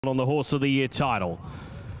on the Horse of the Year title.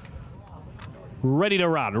 Ready to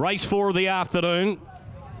run. Race 4 of the afternoon.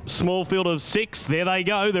 Small field of 6. There they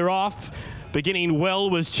go. They're off. Beginning well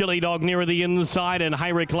was Chili Dog nearer the inside, and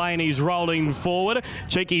Hayrick Lane is rolling forward.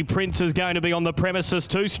 Cheeky Prince is going to be on the premises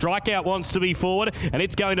too. Strikeout wants to be forward, and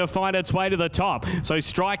it's going to find its way to the top. So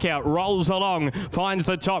Strikeout rolls along, finds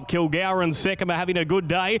the top. Kilgour and second are having a good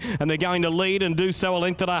day, and they're going to lead and do so a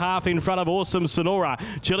length and a half in front of Awesome Sonora.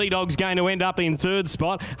 Chili Dog's going to end up in third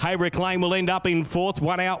spot. Hayrick Lane will end up in fourth.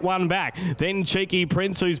 One out, one back. Then Cheeky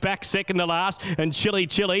Prince, who's back second to last, and Chili,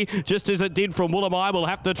 just as it did from Woolamai, will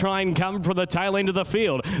have to try and come from the tail end of the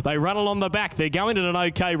field. They run along the back. They're going at an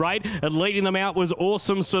okay rate, and leading them out was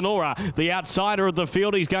Awesome Sonora. The outsider of the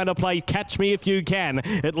field, he's going to play Catch Me If You Can.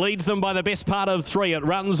 It leads them by the best part of 3. It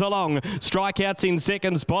runs along. Strikeouts in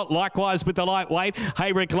second spot, likewise with the lightweight.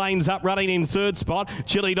 Hayrick Lane's up running in third spot.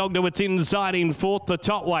 Chili Dog to its inside in fourth, the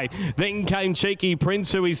top weight. Then came Cheeky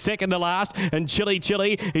Prince, who is second to last, and Chili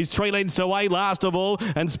is 3 lengths away last of all,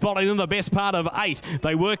 and spotting in the best part of 8.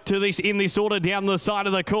 They work to this in this order down the side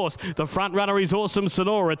of the course. The front runner is Awesome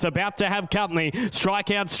Sonora. It's about to have company.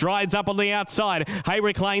 Strikeout strides up on the outside.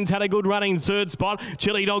 Hayrick Lane's had a good run in third spot.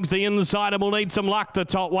 Chili Dog's the inside and will need some luck the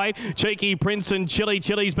top weight. Cheeky Prince and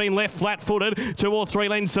Chili's been left flat-footed, 2 or 3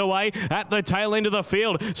 lengths away at the tail end of the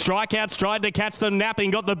field. Strikeout tried to catch them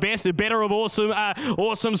napping, got the better of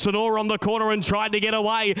Awesome Sonora on the corner and tried to get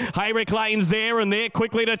away. Hayrick Lane's there and there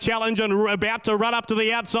quickly to challenge and about to run up to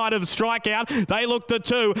the outside of Strikeout. They look to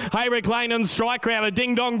 2. Hayrick Lane and Strikeout, a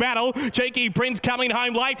ding-dong battle. Cheeky Prince coming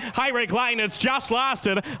home late. Hayrick Lane, it's just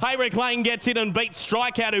lasted. Hayrick Lane gets in and beats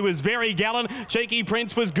Strikeout, who was very gallant. Cheeky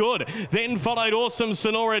Prince was good. Then followed Awesome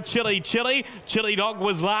Sonora, Chili. Chili Dog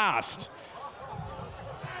was last.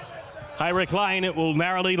 Hayrick Lane, it will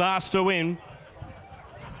narrowly last a win.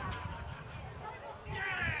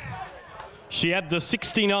 She had the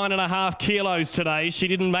 69.5 kilos today. She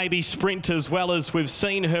didn't maybe sprint as well as we've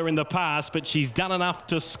seen her in the past, but she's done enough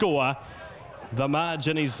to score. The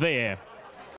margin is there.